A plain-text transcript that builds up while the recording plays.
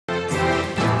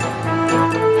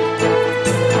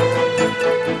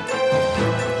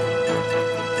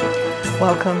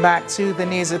Welcome back to the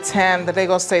news at 10. The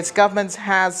Lagos State government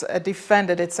has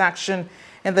defended its action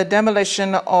in the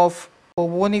demolition of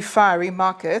Owonifari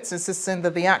markets, insisting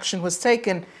that the action was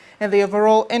taken in the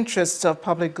overall interests of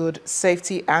public good,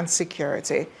 safety and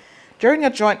security. During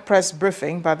a joint press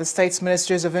briefing by the state's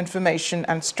Ministries of Information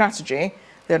and Strategy,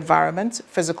 the Environment,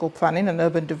 Physical Planning and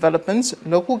Urban Development,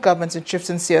 Local Government and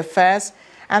Chieftaincy Affairs,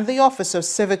 and the Office of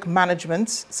Civic Engagement,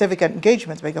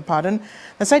 the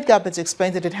state government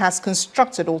explained that it has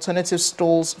constructed alternative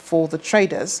stalls for the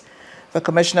traders. The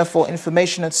Commissioner for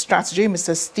Information and Strategy,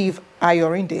 Mr. Steve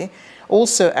Ayorinde,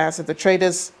 also asked that the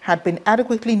traders had been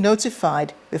adequately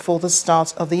notified before the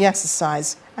start of the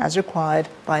exercise as required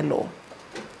by law.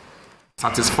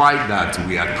 Satisfied that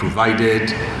we had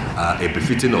provided a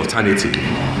befitting alternative,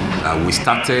 we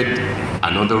started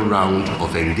another round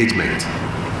of engagement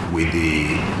with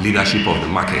the leadership of the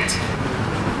market.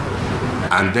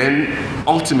 And then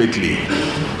ultimately,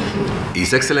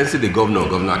 His Excellency the Governor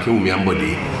Akinwumi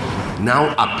Ambode,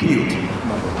 now appealed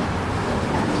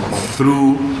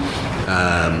through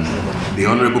the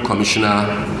Honorable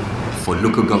Commissioner for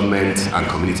Local Government and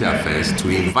Community Affairs to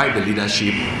invite the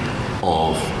leadership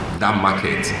of that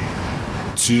market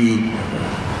to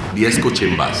the ESCO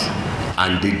chambers.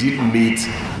 And they did meet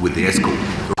with the ESCO.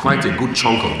 Quite a good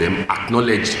chunk of them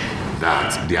acknowledged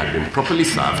that they had been properly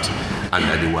served and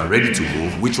that they were ready to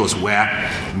move, which was where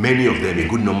many of them, a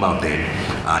good number of them,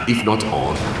 if not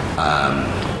all,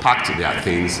 packed their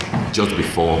things just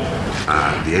before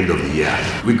the end of the year.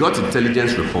 We got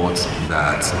intelligence reports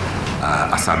that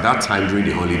as at that time during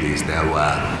the holidays, there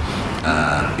were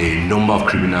a number of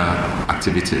criminal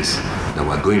activities that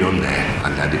were going on there,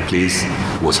 and that the place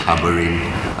was harboring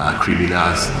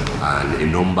criminals and a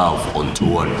number of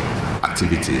untoward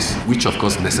activities, which of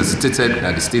course necessitated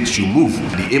that the state should move.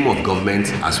 The aim of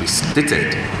government, as we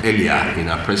stated earlier in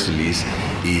our press release,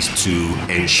 is to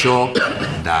ensure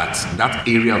that that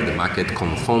area of the market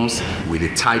conforms with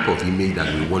the type of image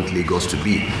that we want Lagos to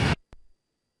be.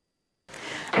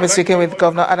 We're speaking with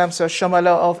Governor Adams Oshiomhole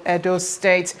of Edo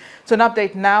State. To an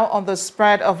update now on the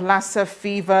spread of Lassa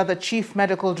fever, the Chief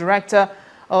Medical Director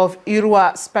of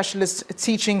Irua Specialist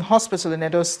Teaching Hospital in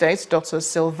Edo State, Dr.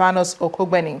 Silvanus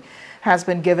Okogbeni, has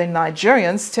been giving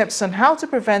Nigerians tips on how to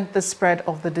prevent the spread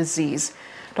of the disease.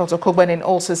 Dr. Okogbeni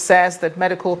also says that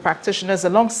medical practitioners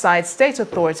alongside state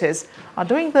authorities are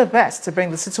doing their best to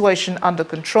bring the situation under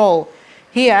control.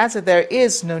 He adds that there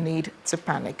is no need to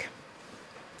panic.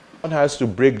 One has to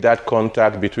break that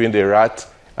contact between the rat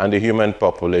and the human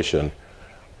population.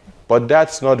 But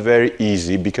that's not very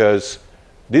easy because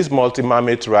these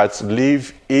multi-mammate rats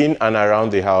live in and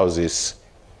around the houses.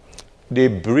 They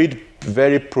breed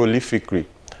very prolifically.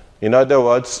 In other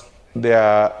words, they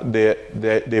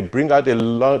bring out a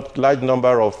large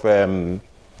number of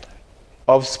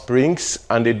offsprings,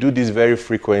 and they do this very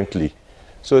frequently.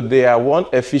 So they are one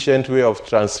efficient way of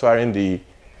transferring the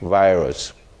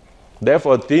virus.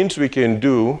 Therefore, things we can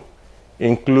do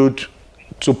include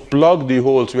to plug the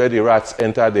holes where the rats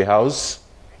enter the house,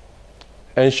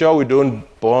 ensure we don't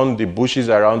burn the bushes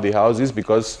around the houses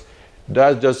because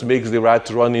that just makes the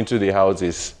rat run into the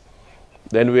houses.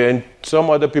 Then some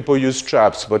other people use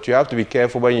traps, but you have to be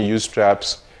careful when you use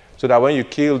traps so that when you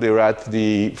kill the rat,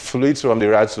 the fluids from the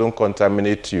rats don't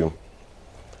contaminate you.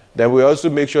 Then we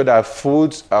also make sure that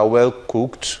foods are well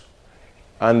cooked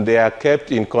and they are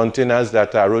kept in containers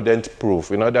that are rodent-proof.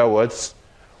 In other words,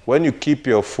 when you keep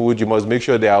your food, you must make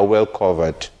sure they are well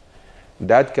covered.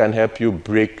 That can help you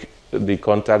break the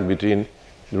contact between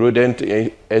rodent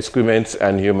excrements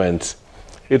and humans.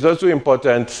 It's also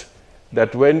important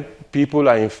that when people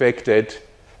are infected,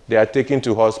 they are taken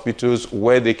to hospitals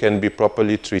where they can be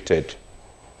properly treated.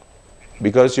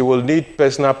 Because you will need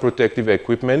personal protective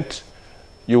equipment,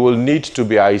 you will need to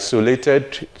be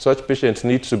isolated. Such patients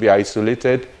need to be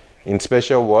isolated in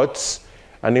special wards.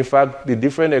 And in fact, the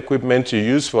different equipment you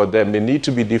use for them, they need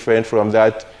to be different from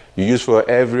that you use for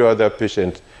every other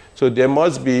patient. So there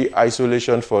must be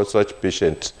isolation for such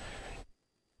patients.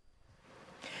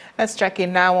 Let's check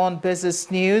in now on business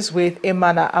news with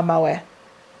Imana Amawe.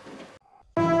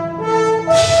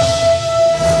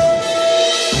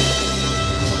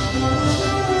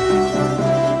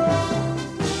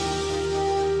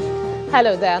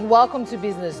 Hello there and welcome to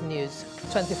Business News.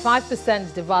 25%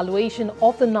 devaluation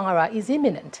of the Naira is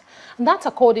imminent, and that's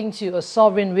according to a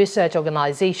sovereign research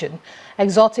organization,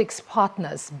 Exotics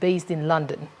Partners, based in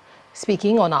London.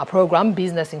 Speaking on our program,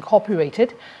 Business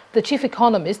Incorporated, the chief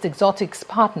economist, Exotics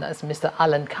Partners, Mr.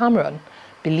 Alan Cameron,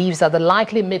 believes that the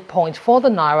likely midpoint for the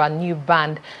Naira new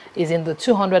band is in the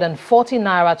 240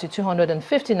 Naira to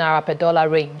 250 Naira per dollar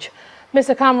range.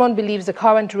 Mr. Cameron believes the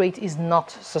current rate is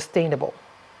not sustainable.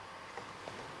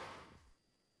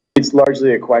 It's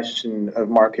largely a question of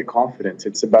market confidence.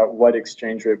 It's about what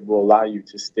exchange rate will allow you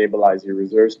to stabilize your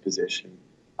reserves position.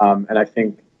 And I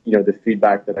think, the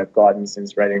feedback that I've gotten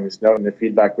since writing this note and the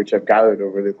feedback which I've gathered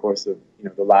over the course of,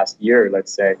 the last year,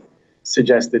 let's say,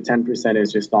 suggests that 10%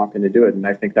 is just not going to do it. And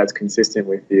I think that's consistent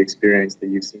with the experience that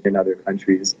you've seen in other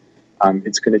countries.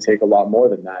 It's going to take a lot more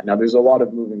than that. Now, there's a lot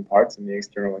of moving parts in the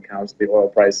external accounts. The oil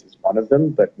price is one of them,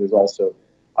 but there's also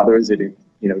others. It,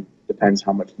 depends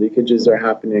how much leakages are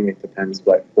happening. It depends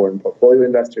what foreign portfolio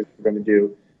investors are going to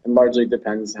do, and largely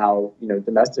depends how,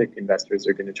 domestic investors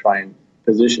are going to try and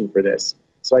position for this.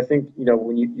 So I think,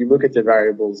 when you look at the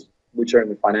variables which are in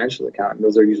the financial account, and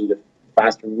those are usually the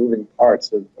faster moving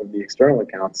parts of the external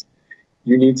accounts,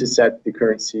 you need to set the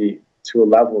currency to a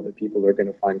level that people are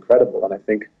going to find credible. And I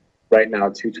think right now,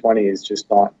 220 is just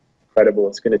not credible.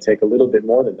 It's going to take a little bit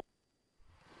more than that.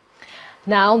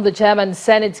 Now, the Chairman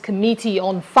Senate Committee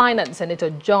on Finance,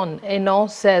 Senator John Eno,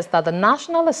 says that the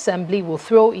National Assembly will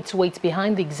throw its weight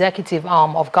behind the executive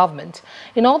arm of government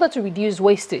in order to reduce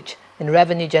wastage in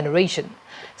revenue generation.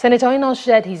 Senator Eno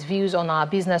shared his views on our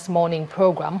Business Morning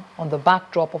program on the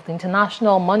backdrop of the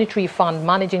International Monetary Fund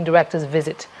Managing Director's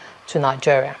visit to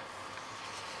Nigeria.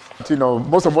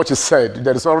 Most of what you said,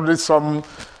 there is already some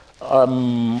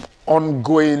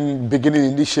ongoing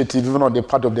beginning initiative even on the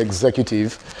part of the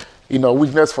executive.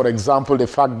 Witness, for example, the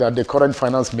fact that the current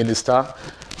finance minister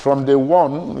from day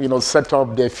one, set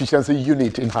up the efficiency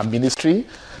unit in her ministry.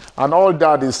 And all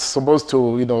that is supposed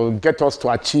to, get us to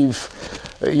achieve,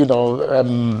 our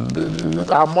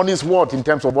money's worth in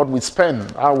terms of what we spend,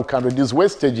 how we can reduce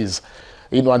wastages,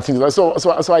 and things like that.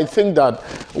 So I think that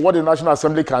what the National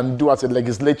Assembly can do as a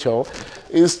legislature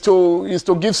is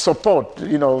to give support,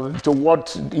 to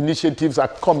what initiatives are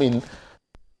coming.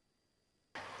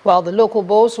 Well, the local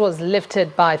bourse was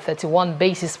lifted by 31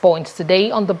 basis points today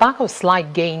on the back of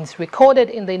slight gains recorded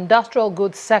in the industrial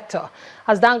goods sector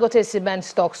as Dangote cement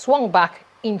stock swung back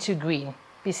into green.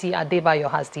 BC Adebayo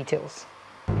has details.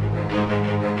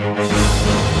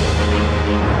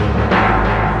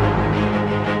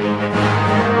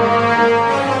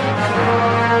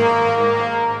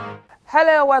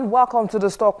 Hello and welcome to the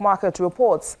Stock Market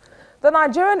Reports. The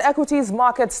Nigerian equities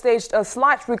market staged a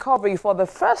slight recovery for the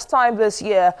first time this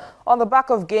year on the back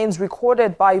of gains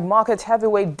recorded by market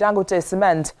heavyweight Dangote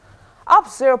Cement. Up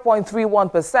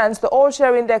 0.31%, the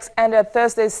all-share index ended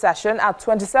Thursday's session at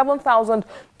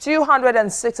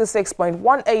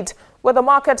 27,266.18 with a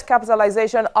market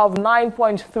capitalization of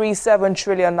 9.37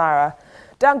 trillion naira.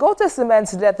 Dangote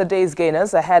Cement led the day's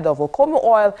gainers ahead of Okomu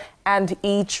Oil and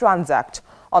E-Transact.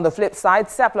 On the flip side,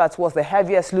 Seplat was the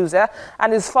heaviest loser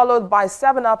and is followed by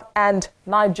 7up and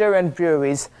Nigerian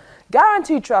breweries.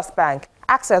 Guarantee Trust Bank,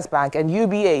 Access Bank and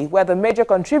UBA were the major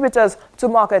contributors to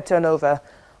market turnover.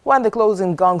 When the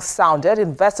closing gong sounded,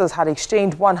 investors had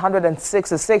exchanged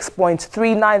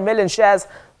 166.39 million shares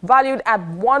valued at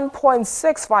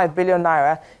 1.65 billion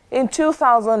naira in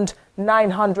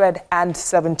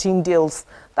 2,917 deals.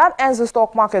 That ends the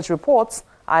stock market reports.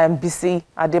 I am BC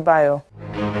Adebayo.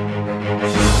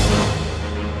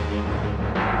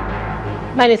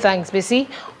 Many thanks, BC.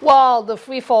 While the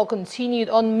free fall continued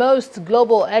on most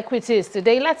global equities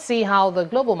today, let's see how the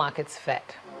global markets fared.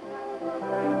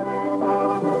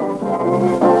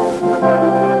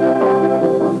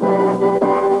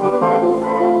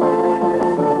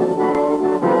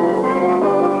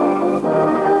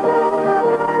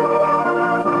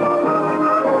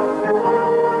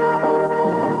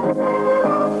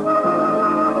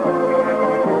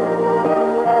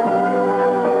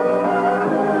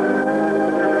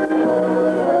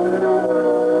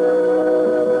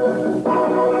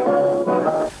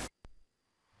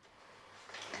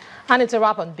 And it's a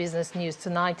wrap on business news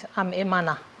tonight. I'm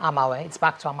Imana Amawe. It's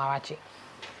back to Amarachi.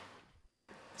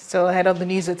 Still ahead of the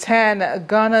news at 10,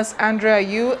 Ghana's Andrea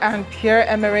Yu and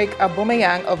Pierre-Emerick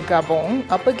Aubameyang of Gabon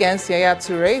up against Yaya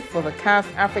Toure for the CAF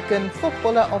African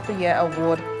Footballer of the Year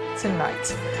award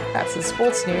tonight. That's the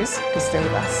sports news. Please stay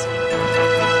with us.